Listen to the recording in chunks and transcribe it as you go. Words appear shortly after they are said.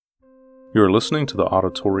You are listening to the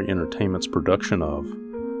Auditory Entertainment's production of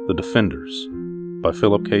The Defenders by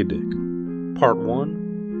Philip K. Dick, Part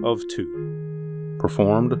 1 of 2,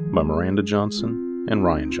 performed by Miranda Johnson and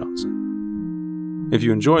Ryan Johnson. If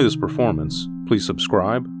you enjoy this performance, please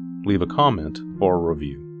subscribe, leave a comment, or a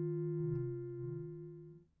review.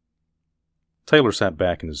 Taylor sat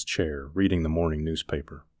back in his chair, reading the morning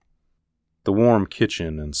newspaper. The warm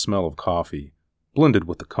kitchen and smell of coffee blended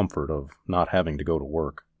with the comfort of not having to go to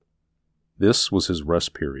work. This was his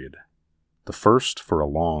rest period, the first for a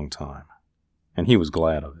long time, and he was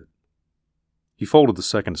glad of it. He folded the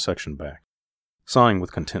second section back, sighing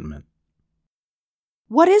with contentment.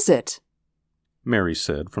 "What is it?" Mary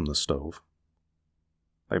said from the stove.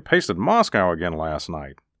 "They pasted Moscow again last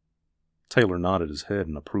night." Taylor nodded his head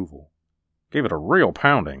in approval. "Gave it a real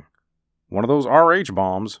pounding. One of those RH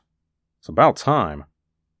bombs. It's about time."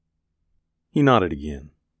 He nodded again,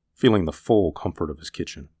 feeling the full comfort of his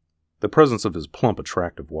kitchen. The presence of his plump,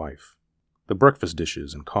 attractive wife, the breakfast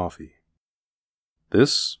dishes and coffee.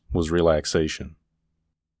 This was relaxation.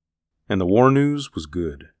 And the war news was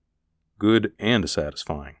good and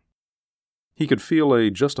satisfying. He could feel a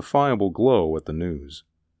justifiable glow at the news,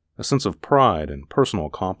 a sense of pride and personal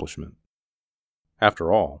accomplishment.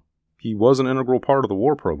 After all, he was an integral part of the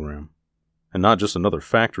war program, and not just another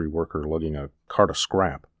factory worker lugging a cart of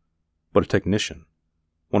scrap, but a technician,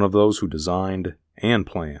 one of those who designed and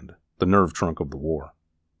planned the nerve trunk of the war.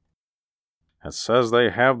 "It says they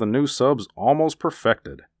have the new subs almost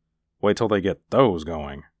perfected. Wait till they get those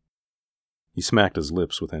going." He smacked his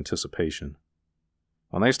lips with anticipation.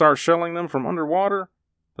 "When they start shelling them from underwater,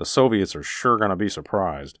 the Soviets are sure going to be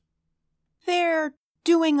surprised." "They're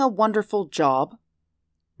doing a wonderful job,"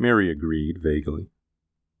 Mary agreed vaguely.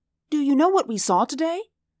 "Do you know what we saw today?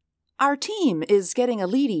 Our team is getting a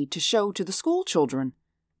Leedy to show to the school children.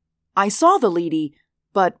 I saw the Leedy,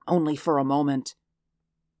 but only for a moment.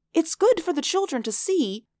 It's good for the children to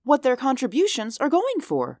see what their contributions are going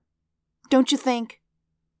for. Don't you think?"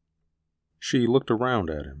 She looked around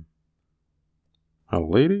at him. "A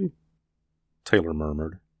lady?" Taylor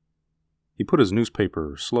murmured. He put his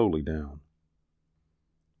newspaper slowly down.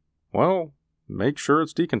 "Well, make sure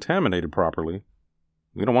it's decontaminated properly.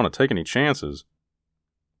 We don't want to take any chances."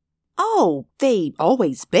 "Oh, they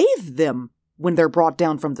always bathe them when they're brought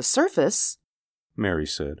down from the surface," Mary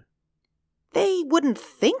said. "They wouldn't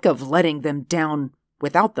think of letting them down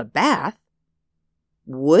without the bath.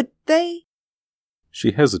 Would they?"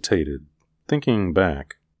 She hesitated, thinking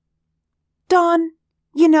back. "Don,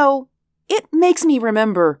 you know, it makes me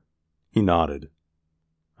remember." He nodded.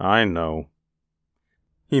 "I know."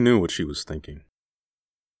 He knew what she was thinking.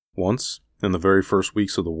 Once, in the very first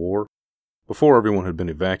weeks of the war, before everyone had been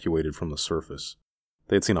evacuated from the surface,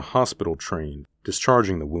 they had seen a hospital train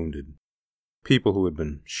discharging the wounded, people who had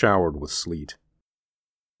been showered with sleet.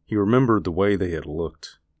 He remembered the way they had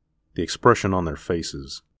looked, the expression on their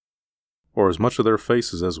faces, or as much of their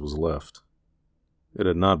faces as was left. It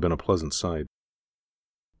had not been a pleasant sight.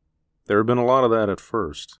 There had been a lot of that at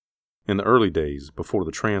first, in the early days before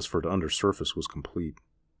the transfer to undersurface was complete.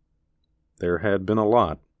 There had been a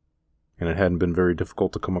lot, and it hadn't been very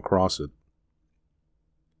difficult to come across it.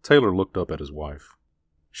 Taylor looked up at his wife.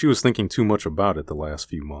 She was thinking too much about it the last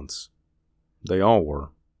few months. They all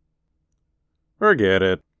were. "Forget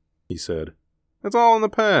it," he said. "It's all in the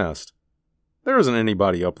past. There isn't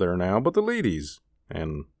anybody up there now but the Leedys,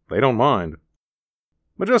 and they don't mind.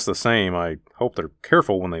 But just the same, I hope they're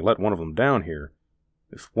careful when they let one of them down here.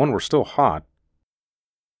 If one were still hot."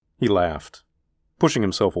 He laughed, pushing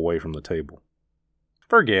himself away from the table.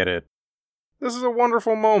 "Forget it. This is a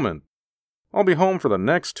wonderful moment. I'll be home for the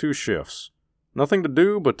next 2 shifts. Nothing to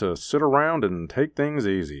do but to sit around and take things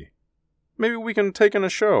easy. Maybe we can take in a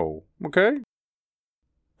show, okay?"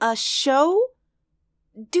 "A show?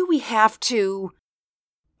 Do we have to?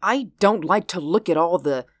 I don't like to look at all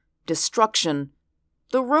the destruction,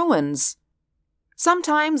 the ruins.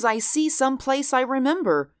 Sometimes I see some place I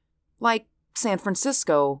remember, like San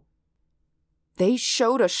Francisco. They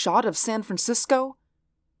showed a shot of San Francisco,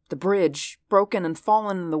 the bridge broken and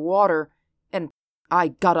fallen in the water, and I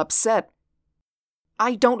got upset.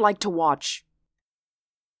 I don't like to watch."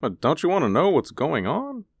 "But don't you want to know what's going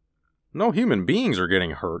on? No human beings are getting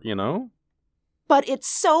hurt, you know." "But it's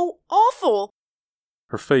so awful."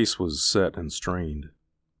 Her face was set and strained.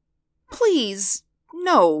 "Please,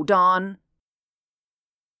 no, Don."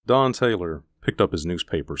 Don Taylor picked up his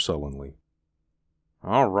newspaper sullenly.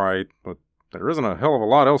 "All right, but there isn't a hell of a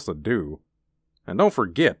lot else to do. And don't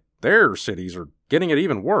forget, their cities are getting it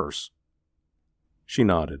even worse." She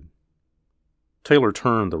nodded. Taylor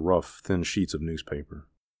turned the rough, thin sheets of newspaper.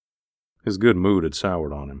 His good mood had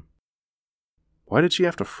soured on him. Why did she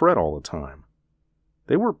have to fret all the time?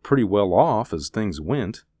 They were pretty well off as things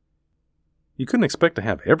went. You couldn't expect to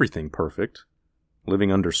have everything perfect,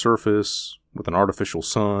 living undersurface, with an artificial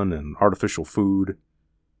sun and artificial food.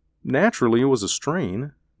 Naturally, it was a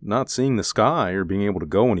strain, not seeing the sky or being able to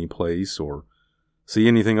go any place or see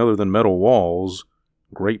anything other than metal walls,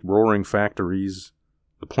 great roaring factories,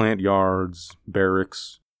 the plant yards,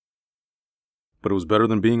 barracks. But it was better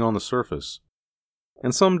than being on the surface.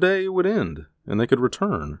 And someday it would end, and they could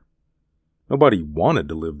return. Nobody wanted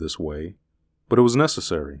to live this way, but it was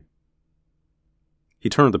necessary. He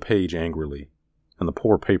turned the page angrily, and the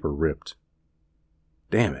poor paper ripped.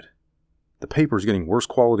 Damn it. The paper's getting worse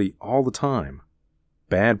quality all the time.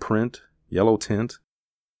 Bad print, yellow tint.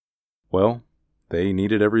 Well, they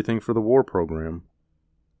needed everything for the war program.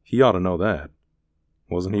 He ought to know that.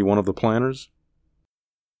 Wasn't he one of the planners?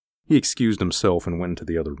 He excused himself and went into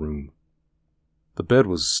the other room. The bed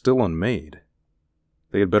was still unmade.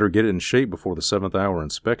 They had better get it in shape before the 7th hour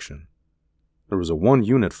inspection. There was a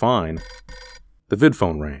 1-unit fine. The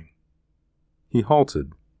vidphone rang. He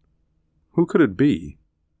halted. Who could it be?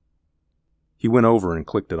 He went over and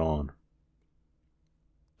clicked it on.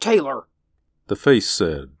 Taylor, the face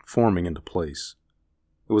said, forming into place.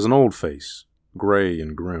 It was an old face, gray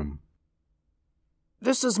and grim.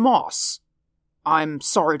 This is Moss. I'm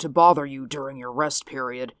sorry to bother you during your rest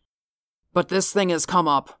period, but this thing has come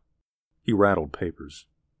up. He rattled papers.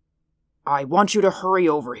 I want you to hurry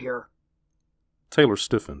over here. Taylor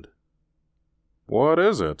stiffened. What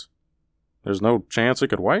is it? There's no chance it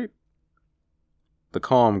could wait? The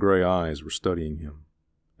calm gray eyes were studying him,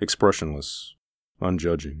 expressionless,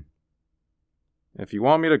 unjudging. If you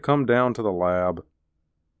want me to come down to the lab,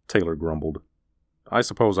 Taylor grumbled, I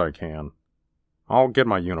suppose I can. I'll get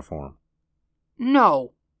my uniform.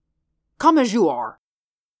 No. Come as you are.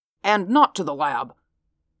 And not to the lab.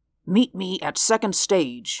 Meet me at 2nd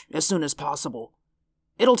stage as soon as possible.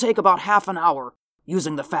 It'll take about half an hour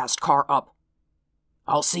using the fast car up.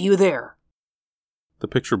 I'll see you there. The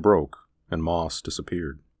picture broke, and Moss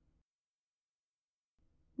disappeared.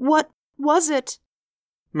 What was it?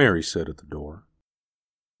 Mary said at the door.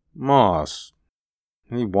 Moss.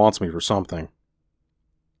 He wants me for something.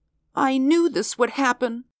 I knew this would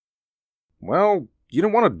happen. Well, you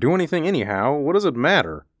don't want to do anything anyhow. What does it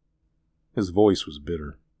matter? His voice was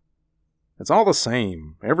bitter. It's all the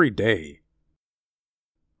same, every day.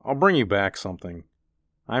 I'll bring you back something.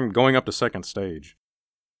 I'm going up to 2nd stage.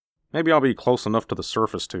 Maybe I'll be close enough to the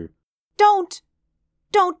surface to... Don't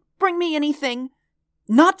bring me anything.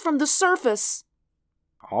 Not from the surface.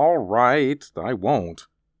 All right, I won't.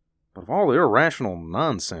 But of all the irrational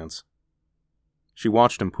nonsense... She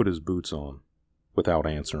watched him put his boots on, without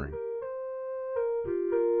answering.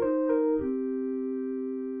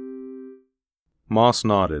 Moss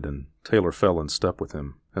nodded, and Taylor fell in step with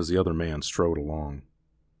him as the other man strode along.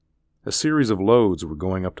 A series of loads were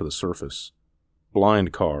going up to the surface,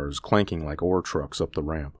 blind cars clanking like ore trucks up the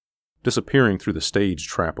ramp, disappearing through the stage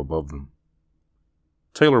trap above them.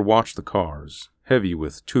 Taylor watched the cars, heavy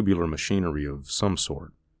with tubular machinery of some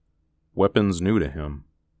sort, weapons new to him.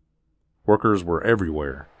 Workers were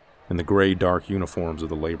everywhere, in the gray, dark uniforms of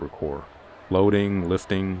the labor corps, loading,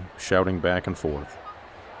 lifting, shouting back and forth.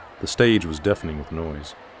 The stage was deafening with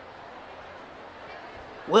noise.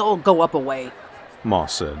 We'll go up a way,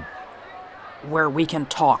 Moss said. Where we can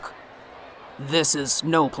talk. This is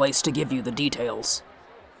no place to give you the details.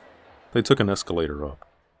 They took an escalator up.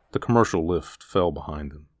 The commercial lift fell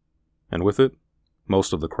behind them, and with it,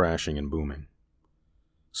 most of the crashing and booming.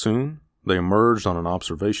 Soon, they emerged on an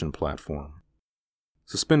observation platform,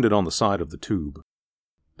 suspended on the side of the tube,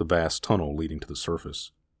 the vast tunnel leading to the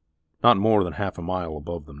surface, not more than half a mile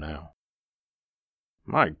above them now.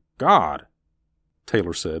 My God,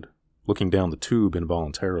 Taylor said, looking down the tube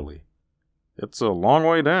involuntarily. It's a long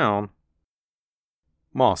way down.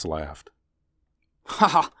 Moss laughed. Ha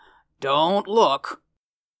ha, don't look.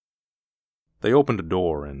 They opened a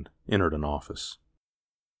door and entered an office.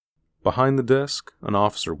 Behind the desk, an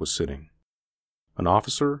officer was sitting. An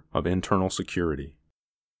officer of internal security.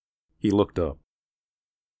 He looked up.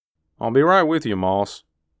 I'll be right with you, Moss.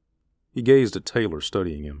 He gazed at Taylor,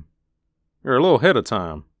 studying him. You're a little ahead of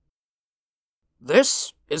time.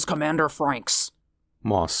 This is Commander Franks,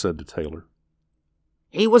 Moss said to Taylor.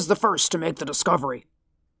 He was the first to make the discovery.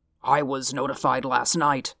 I was notified last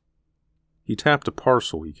night. He tapped a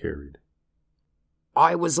parcel he carried.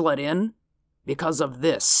 I was let in because of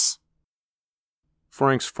this.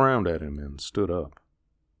 Franks frowned at him and stood up.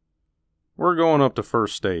 We're going up to 1st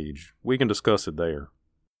stage. We can discuss it there.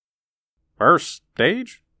 1st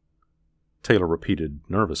stage? Taylor repeated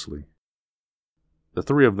nervously. The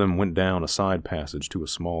three of them went down a side passage to a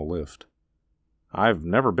small lift. "I've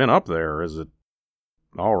never been up there. Is it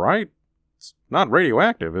all right? It's not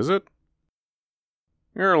radioactive, is it?"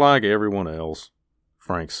 "You're like everyone else,"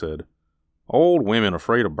 Frank said. "Old women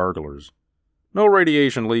afraid of burglars. No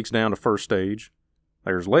radiation leaks down to first stage.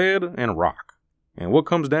 There's lead and rock, and what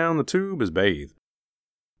comes down the tube is bathed."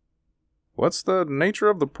 "What's the nature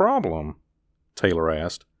of the problem?" Taylor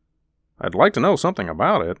asked. "I'd like to know something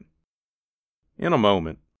about it." "In a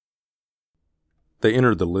moment." They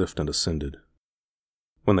entered the lift and ascended.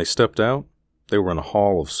 When they stepped out, they were in a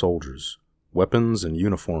hall of soldiers, weapons and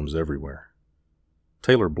uniforms everywhere.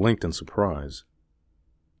 Taylor blinked in surprise.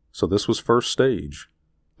 So this was first stage,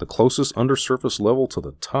 the closest undersurface level to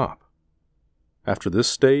the top. After this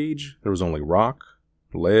stage, there was only rock,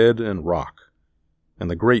 lead, and rock, and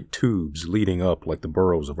the great tubes leading up like the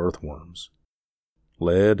burrows of earthworms.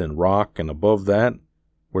 Lead and rock, and above that,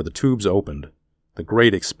 where the tubes opened, the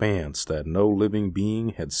great expanse that no living being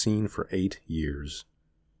had seen for 8 years.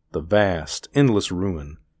 The vast, endless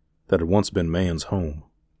ruin that had once been man's home.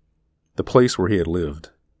 The place where he had lived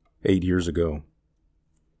 8 years ago.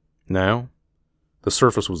 Now, the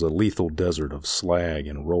surface was a lethal desert of slag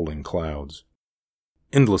and rolling clouds.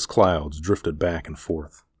 Endless clouds drifted back and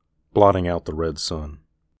forth, blotting out the red sun.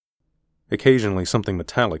 Occasionally something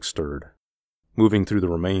metallic stirred, moving through the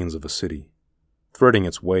remains of a city, threading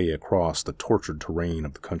its way across the tortured terrain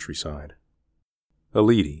of the countryside.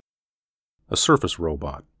 Elidi, a surface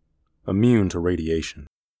robot, immune to radiation,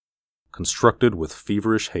 constructed with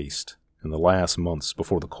feverish haste in the last months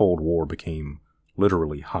before the Cold War became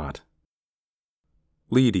literally hot.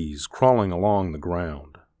 Leadys crawling along the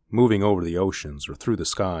ground, moving over the oceans or through the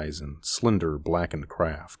skies in slender, blackened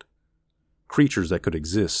craft. Creatures that could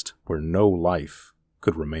exist where no life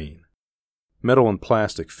could remain. Metal and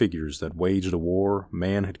plastic figures that waged a war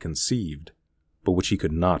man had conceived, but which he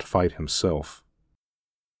could not fight himself.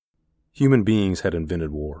 Human beings had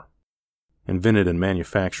invented war, invented and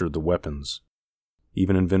manufactured the weapons,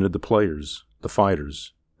 even invented the players, the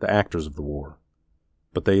fighters, the actors of the war.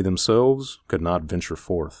 But they themselves could not venture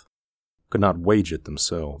forth, could not wage it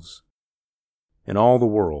themselves. In all the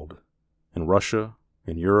world, in Russia,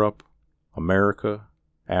 in Europe, America,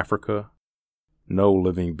 Africa, no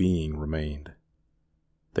living being remained.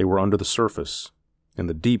 They were under the surface, in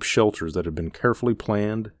the deep shelters that had been carefully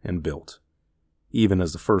planned and built, even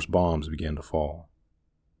as the first bombs began to fall.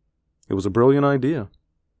 It was a brilliant idea,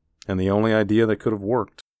 and the only idea that could have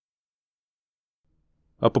worked.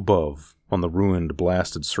 Up above, on the ruined,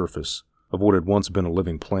 blasted surface of what had once been a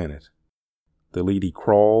living planet, the Elidi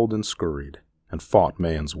crawled and scurried and fought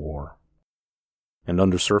man's war. And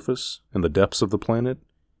undersurface, in the depths of the planet,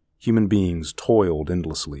 human beings toiled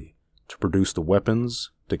endlessly to produce the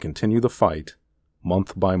weapons to continue the fight,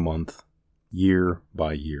 month by month, year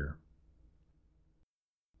by year.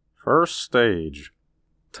 "First stage,"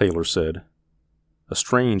 Taylor said. A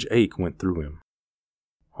strange ache went through him.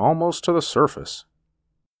 "Almost to the surface."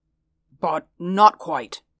 "But not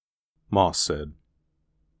quite," Moss said.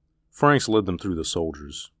 Franks led them through the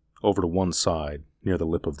soldiers, over to one side, near the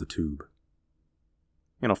lip of the tube.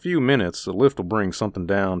 "In a few minutes, the lift will bring something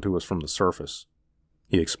down to us from the surface,"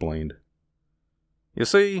 he explained. "You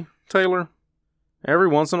see, Taylor, every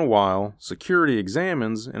once in a while, security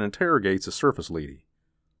examines and interrogates a surface Elidi,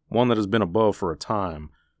 one that has been above for a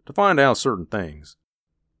time, to find out certain things.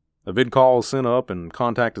 A vid call is sent up and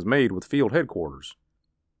contact is made with field headquarters.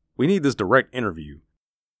 We need this direct interview.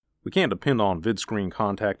 We can't depend on vid screen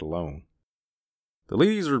contact alone. The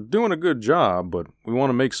Elidis are doing a good job, but we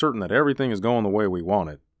want to make certain that everything is going the way we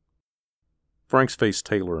want it." Franks faced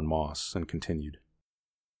Taylor and Moss and continued.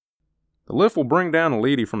 "The lift will bring down a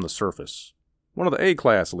Elidi from the surface, one of the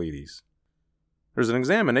A-class Elidis. There's an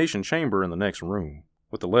examination chamber in the next room,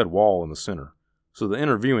 with the lead wall in the center, so the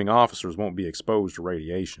interviewing officers won't be exposed to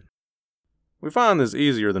radiation. We find this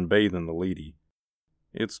easier than bathing the Elidi.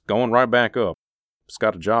 It's going right back up. It's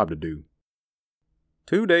got a job to do.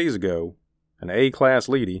 2 days ago, an A-class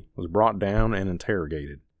Elidi was brought down and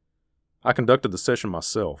interrogated. I conducted the session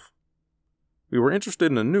myself. We were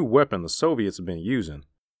interested in a new weapon the Soviets have been using,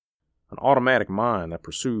 an automatic mine that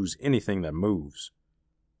pursues anything that moves.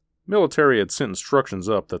 Military had sent instructions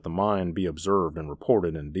up that the mine be observed and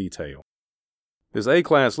reported in detail. This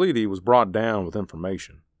A-class Elidi was brought down with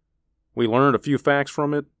information. We learned a few facts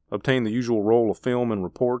from it, obtained the usual roll of film and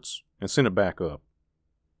reports, and sent it back up.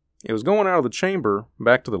 It was going out of the chamber,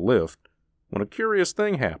 back to the lift, when a curious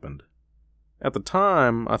thing happened. At the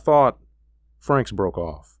time, I thought..." Franks broke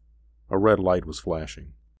off. A red light was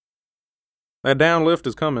flashing. "That down lift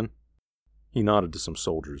is coming." He nodded to some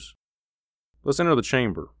soldiers. "Let's enter the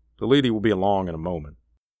chamber. The lady will be along in a moment."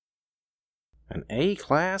 "An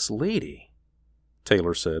A-class lady,"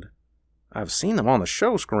 Taylor said. "I've seen them on the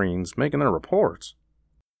show screens making their reports."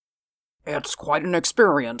 "It's quite an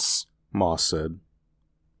experience," Moss said.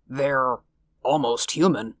 "They're almost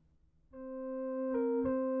human."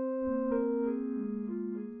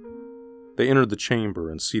 They entered the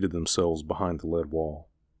chamber and seated themselves behind the lead wall.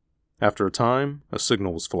 After a time, a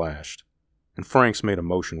signal was flashed, and Franks made a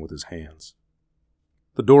motion with his hands.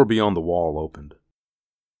 The door beyond the wall opened.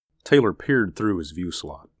 Taylor peered through his view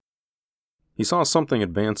slot. He saw something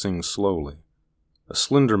advancing slowly, a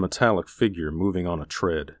slender metallic figure moving on a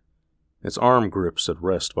tread, its arm grips at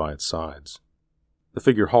rest by its sides. The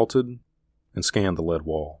figure halted and scanned the lead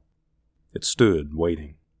wall. It stood,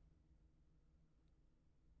 waiting.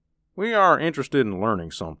 "We are interested in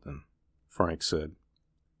learning something," Frank said.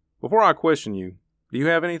 "Before I question you, do you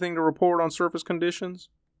have anything to report on surface conditions?"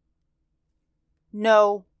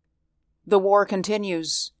 "No. The war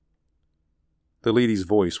continues." The lady's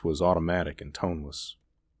voice was automatic and toneless.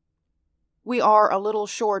 "We are a little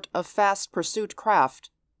short of fast pursuit craft,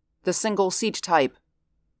 the single-seat type.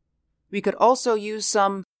 We could also use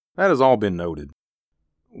some—" "That has all been noted.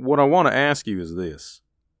 What I want to ask you is this.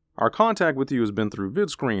 Our contact with you has been through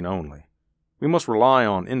vidscreen only. We must rely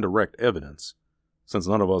on indirect evidence, since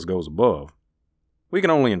none of us goes above. We can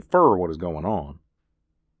only infer what is going on.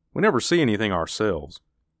 We never see anything ourselves.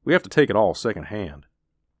 We have to take it all secondhand.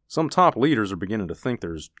 Some top leaders are beginning to think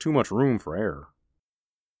there's too much room for error."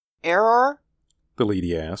 "Error?" the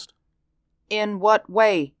lady asked. "In what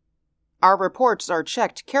way? Our reports are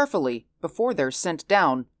checked carefully before they're sent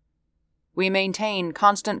down. We maintain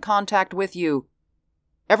constant contact with you.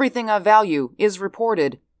 Everything of value is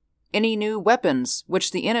reported. Any new weapons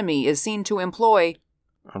which the enemy is seen to employ—"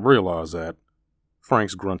 "I realize that,"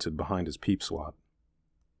 Franks grunted behind his peep slot.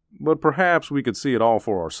 "But perhaps we could see it all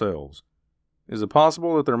for ourselves. Is it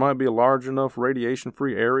possible that there might be a large enough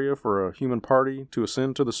radiation-free area for a human party to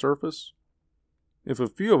ascend to the surface? If a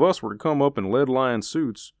few of us were to come up in lead-lined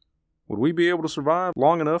suits, would we be able to survive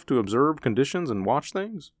long enough to observe conditions and watch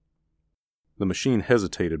things?" The machine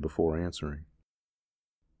hesitated before answering.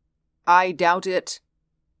 "I doubt it.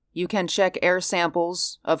 You can check air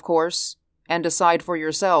samples, of course, and decide for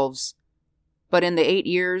yourselves. But in the 8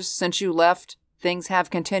 years since you left, things have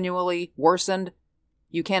continually worsened.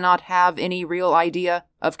 You cannot have any real idea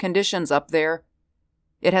of conditions up there.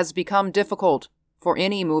 It has become difficult for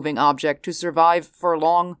any moving object to survive for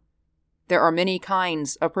long. There are many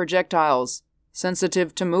kinds of projectiles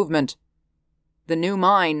sensitive to movement. The new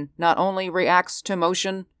mine not only reacts to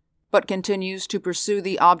motion, but continues to pursue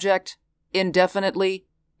the object indefinitely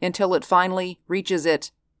until it finally reaches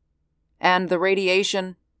it. And the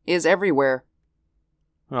radiation is everywhere."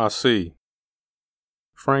 "I see."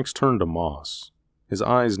 Franks turned to Moss. His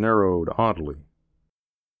eyes narrowed oddly.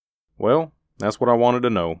 "Well, that's what I wanted to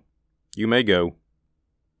know. You may go."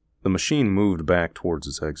 The machine moved back towards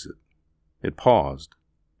its exit. It paused.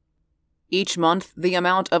 "Each month, the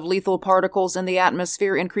amount of lethal particles in the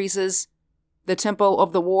atmosphere increases. The tempo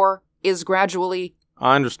of the war is gradually—"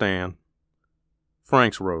 "I understand."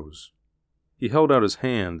 Franks rose. He held out his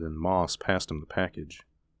hand and Moss passed him the package.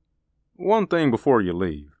 "One thing before you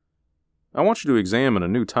leave. I want you to examine a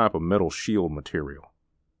new type of metal shield material.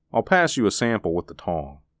 I'll pass you a sample with the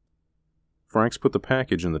tong." Franks put the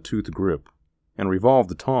package in the tooth grip and revolved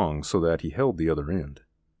the tong so that he held the other end.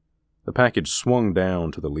 The package swung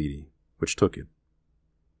down to the lady, which took it.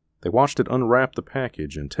 They watched it unwrap the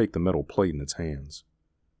package and take the metal plate in its hands.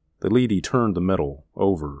 The lady turned the metal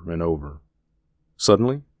over and over.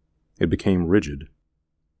 Suddenly, it became rigid.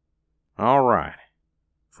 "All right,"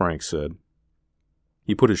 Frank said.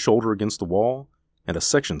 He put his shoulder against the wall, and a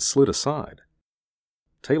section slid aside.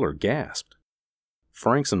 Taylor gasped.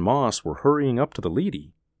 Franks and Moss were hurrying up to the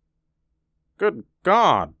lady. "Good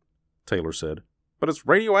God," Taylor said. "But it's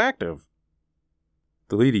radioactive."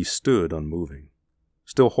 The lady stood unmoving,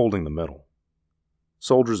 still holding the metal.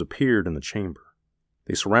 Soldiers appeared in the chamber.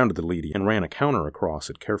 They surrounded the lady and ran a counter across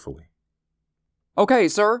it carefully. "Okay,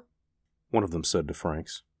 sir," one of them said to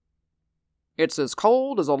Franks. "It's as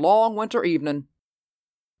cold as a long winter evening."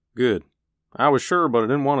 "Good. I was sure, but I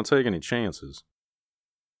didn't want to take any chances."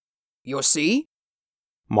 "You see?"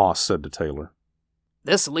 Moss said to Taylor.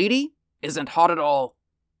 "This lady isn't hot at all.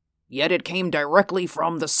 Yet it came directly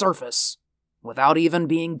from the surface, without even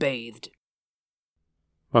being bathed."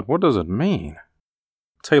 "But what does it mean?"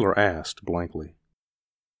 Taylor asked blankly.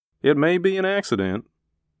 "It may be an accident,"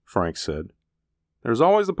 Frank said. "There's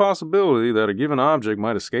always the possibility that a given object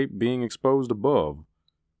might escape being exposed above.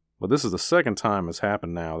 But this is the second time it's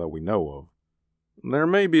happened now that we know of. There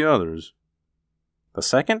may be others." The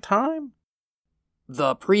second time?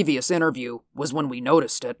 The previous interview was when we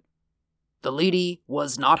noticed it. The lady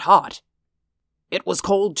was not hot. It was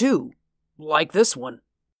cold too, like this one.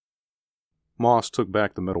 Moss took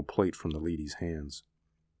back the metal plate from the lady's hands.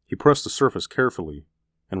 He pressed the surface carefully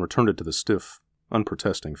and returned it to the stiff,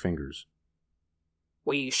 unprotesting fingers.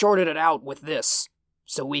 We shorted it out with this,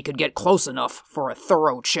 so we could get close enough for a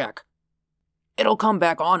thorough check. It'll come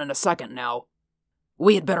back on in a second now.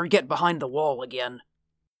 We had better get behind the wall again.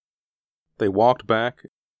 They walked back,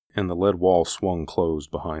 and the lead wall swung closed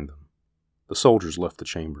behind them. The soldiers left the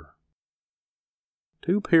chamber.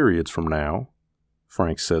 2 periods from now,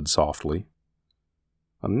 Frank said softly,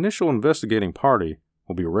 an initial investigating party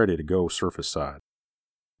will be ready to go surface side.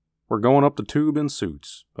 We're going up the tube in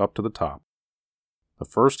suits, up to the top. The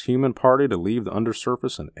first human party to leave the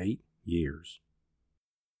undersurface in 8 years.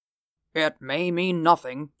 It may mean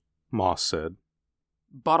nothing, Moss said.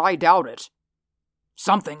 But I doubt it.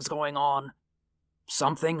 Something's going on.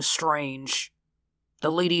 Something strange.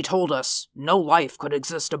 The lady told us no life could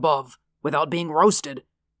exist above without being roasted.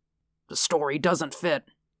 The story doesn't fit.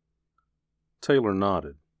 Taylor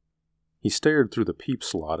nodded. He stared through the peep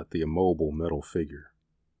slot at the immobile metal figure.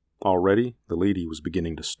 Already, the lady was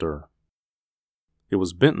beginning to stir. It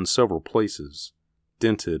was bent in several places,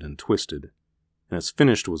 dented and twisted, and its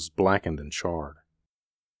finish was blackened and charred.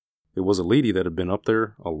 It was a lady that had been up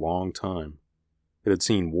there a long time. It had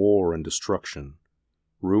seen war and destruction,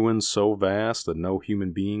 ruins so vast that no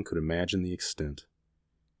human being could imagine the extent.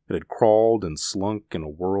 It had crawled and slunk in a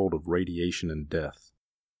world of radiation and death,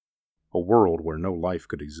 a world where no life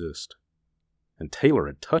could exist. And Taylor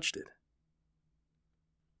had touched it.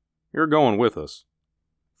 You're going with us,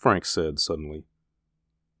 Frank said suddenly.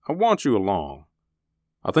 I want you along.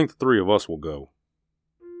 I think the 3 of us will go.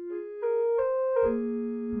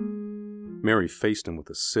 Mary faced him with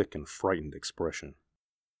a sick and frightened expression.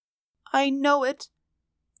 I know it.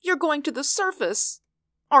 You're going to the surface,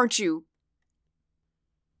 aren't you?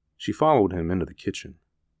 She followed him into the kitchen.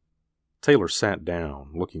 Taylor sat down,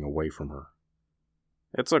 looking away from her.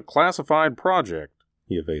 It's a classified project,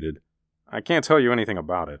 he evaded. I can't tell you anything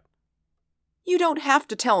about it. You don't have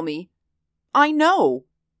to tell me. I know.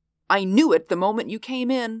 I knew it the moment you came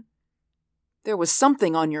in. There was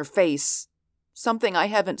something on your face. Something I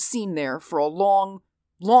haven't seen there for a long,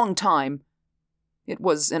 long time. It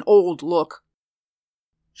was an old look.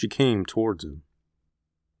 She came towards him.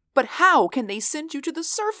 But how can they send you to the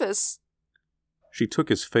surface? She took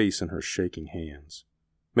his face in her shaking hands,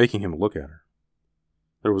 making him look at her.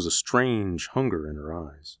 There was a strange hunger in her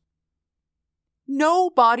eyes.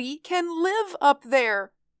 Nobody can live up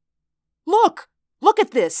there. Look! Look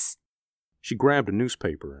at this! She grabbed a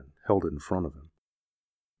newspaper and held it in front of him.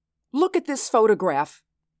 Look at this photograph.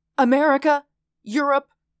 America, Europe,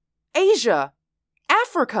 Asia,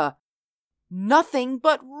 Africa. Nothing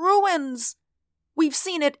but ruins. We've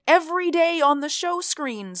seen it every day on the show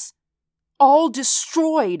screens. All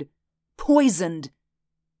destroyed, poisoned.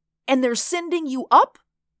 And they're sending you up?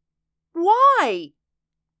 Why?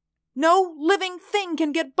 No living thing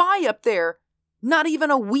can get by up there. Not even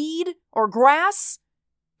a weed or grass.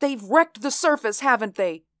 They've wrecked the surface, haven't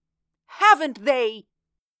they? Haven't they?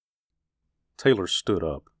 Taylor stood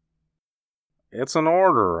up. It's an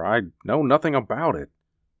order. I know nothing about it.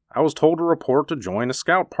 I was told to report to join a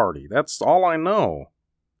scout party. That's all I know.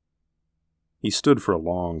 He stood for a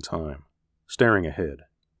long time, staring ahead.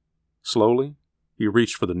 Slowly, he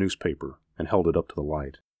reached for the newspaper and held it up to the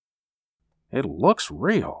light. It looks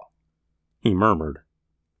real, he murmured.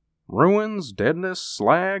 Ruins, deadness,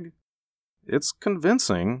 slag. It's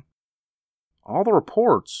convincing. All the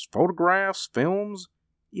reports, photographs, films,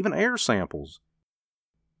 even air samples.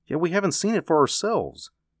 Yet we haven't seen it for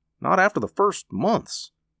ourselves. Not after the first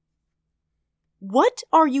months. What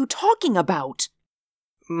are you talking about?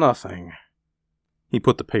 Nothing. He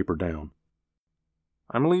put the paper down.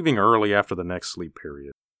 I'm leaving early after the next sleep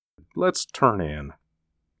period. Let's turn in.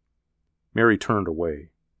 Mary turned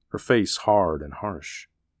away, her face hard and harsh.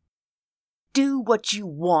 Do what you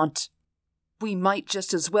want. We might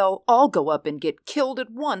just as well all go up and get killed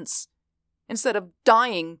at once, instead of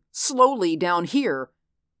dying slowly down here,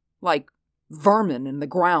 like vermin in the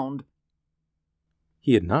ground.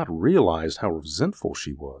 He had not realized how resentful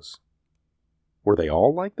she was. Were they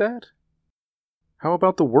all like that? How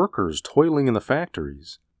about the workers toiling in the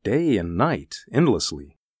factories, day and night,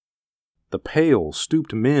 endlessly? The pale,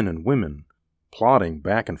 stooped men and women, plodding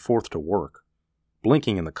back and forth to work,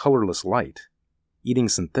 blinking in the colorless light, eating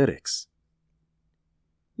synthetics.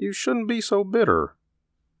 You shouldn't be so bitter,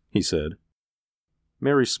 he said.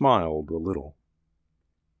 Mary smiled a little.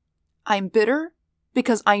 I'm bitter?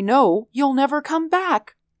 because I know you'll never come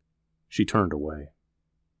back. She turned away.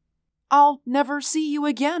 I'll never see you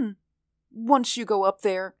again once you go up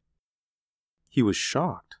there. He was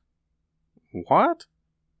shocked. What?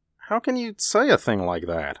 How can you say a thing like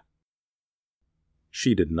that?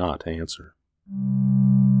 She did not answer.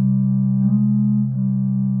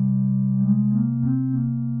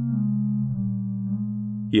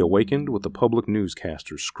 He awakened with the public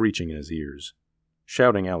newscaster screeching in his ears,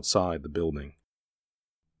 shouting outside the building.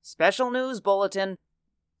 Special news bulletin.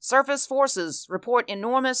 Surface forces report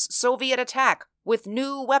enormous Soviet attack with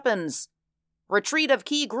new weapons. Retreat of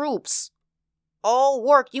key groups. All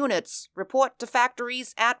work units report to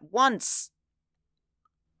factories at once.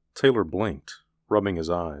 Taylor blinked, rubbing his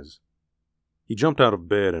eyes. He jumped out of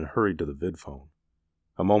bed and hurried to the vidphone.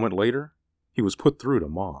 A moment later, he was put through to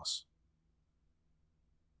Moss.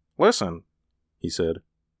 Listen, he said.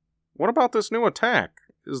 What about this new attack?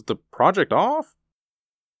 Is the project off?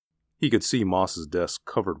 He could see Moss's desk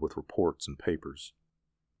covered with reports and papers.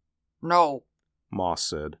 No, Moss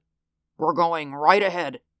said. We're going right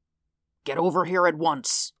ahead. Get over here at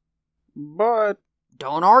once. But...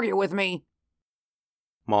 Don't argue with me.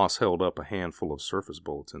 Moss held up a handful of surface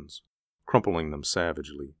bulletins, crumpling them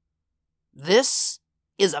savagely. This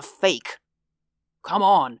is a fake. Come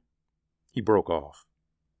on. He broke off.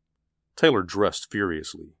 Taylor dressed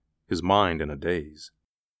furiously, his mind in a daze.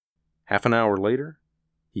 Half an hour later,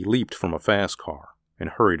 he leaped from a fast car and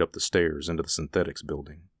hurried up the stairs into the synthetics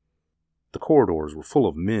building. The corridors were full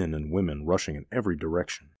of men and women rushing in every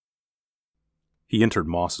direction. He entered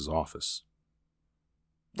Moss's office.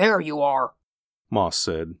 There you are, Moss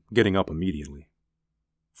said, getting up immediately.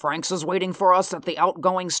 Franks is waiting for us at the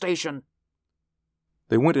outgoing station.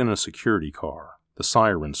 They went in a security car, the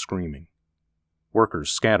siren screaming. Workers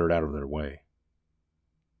scattered out of their way.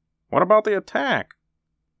 What about the attack?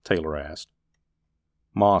 Taylor asked.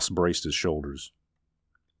 Moss braced his shoulders.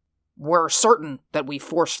 We're certain that we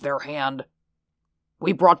forced their hand.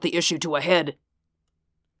 We brought the issue to a head.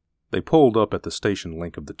 They pulled up at the station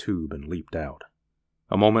link of the tube and leaped out.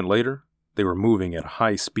 A moment later, they were moving at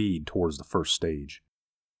high speed towards the first stage.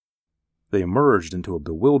 They emerged into a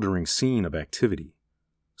bewildering scene of activity.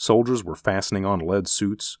 Soldiers were fastening on lead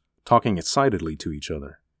suits, talking excitedly to each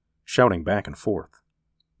other, shouting back and forth.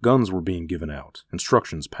 Guns were being given out,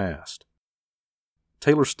 instructions passed.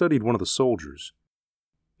 Taylor studied one of the soldiers.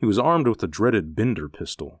 He was armed with the dreaded Bender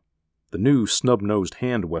pistol, the new snub-nosed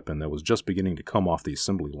hand weapon that was just beginning to come off the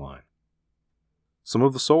assembly line. Some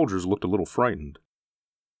of the soldiers looked a little frightened.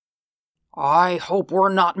 I hope we're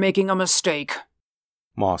not making a mistake,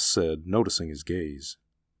 Moss said, noticing his gaze.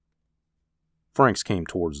 Franks came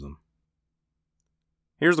towards them.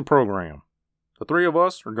 Here's the program. The three of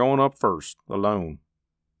us are going up first, alone.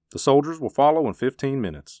 The soldiers will follow in 15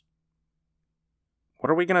 minutes. What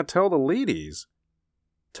are we going to tell the leadies?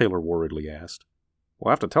 Taylor worriedly asked.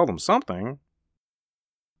 We'll have to tell them something.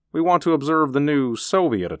 We want to observe the new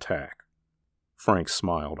Soviet attack. Franks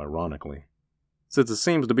smiled ironically. Since it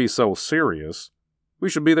seems to be so serious, we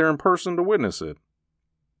should be there in person to witness it.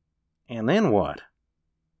 And then what?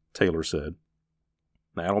 Taylor said.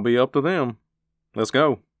 That'll be up to them. Let's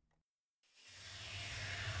go.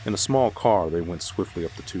 In a small car, they went swiftly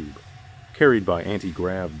up the tube, carried by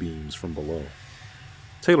anti-grav beams from below.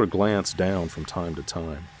 Taylor glanced down from time to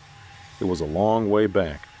time. It was a long way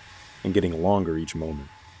back, and getting longer each moment.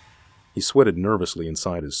 He sweated nervously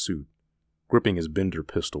inside his suit, gripping his Bender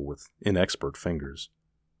pistol with inexpert fingers.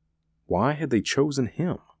 Why had they chosen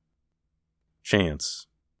him? Chance.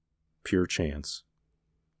 Pure chance.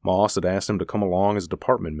 Moss had asked him to come along as a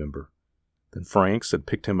department member. Then Franks had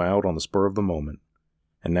picked him out on the spur of the moment.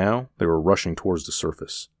 And now they were rushing towards the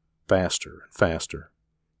surface, faster and faster.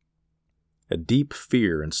 A deep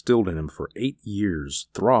fear instilled in him for 8 years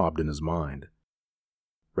throbbed in his mind.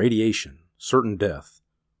 Radiation, certain death,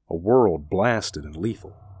 a world blasted and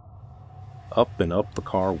lethal. Up and up the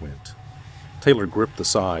car went. Taylor gripped the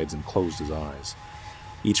sides and closed his eyes.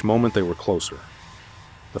 Each moment they were closer.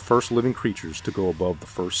 The first living creatures to go above the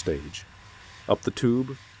first stage. Up the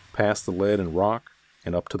tube, past the lead and rock,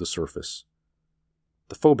 and up to the surface.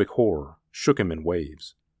 The phobic horror shook him in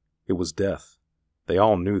waves. It was death. They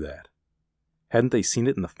all knew that. Hadn't they seen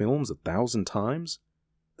it in the films 1,000 times?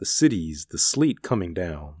 The cities, the sleet coming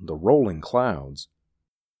down, the rolling clouds.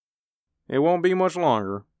 It won't be much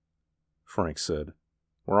longer, Frank said.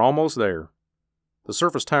 We're almost there. The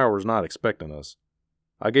surface tower is not expecting us.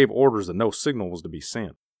 I gave orders that no signal was to be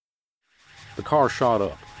sent. The car shot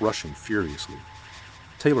up, rushing furiously.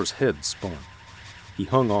 Taylor's head spun. He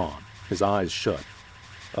hung on, his eyes shut.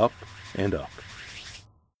 Up and up.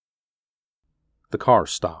 The car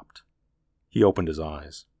stopped. He opened his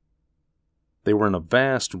eyes. They were in a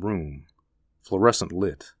vast room, fluorescent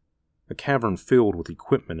lit, a cavern filled with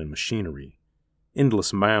equipment and machinery,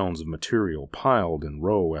 endless mounds of material piled in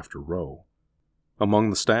row after row. Among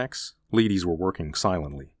the stacks, leadys were working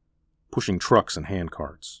silently, pushing trucks and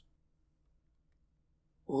handcarts.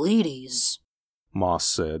 Leadys, Moss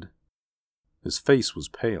said. His face was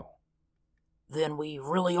pale. Then we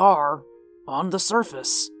really are on the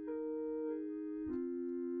surface.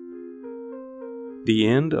 The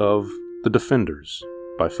end of The Defenders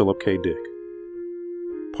by Philip K. Dick.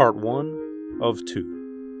 Part 1 of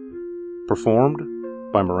 2.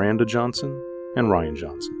 Performed by Miranda Johnson and Ryan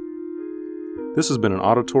Johnson. This has been an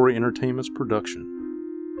Auditory Entertainments production.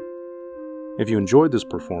 If you enjoyed this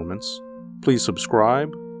performance, please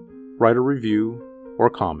subscribe, write a review,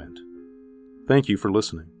 or comment. Thank you for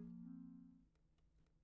listening.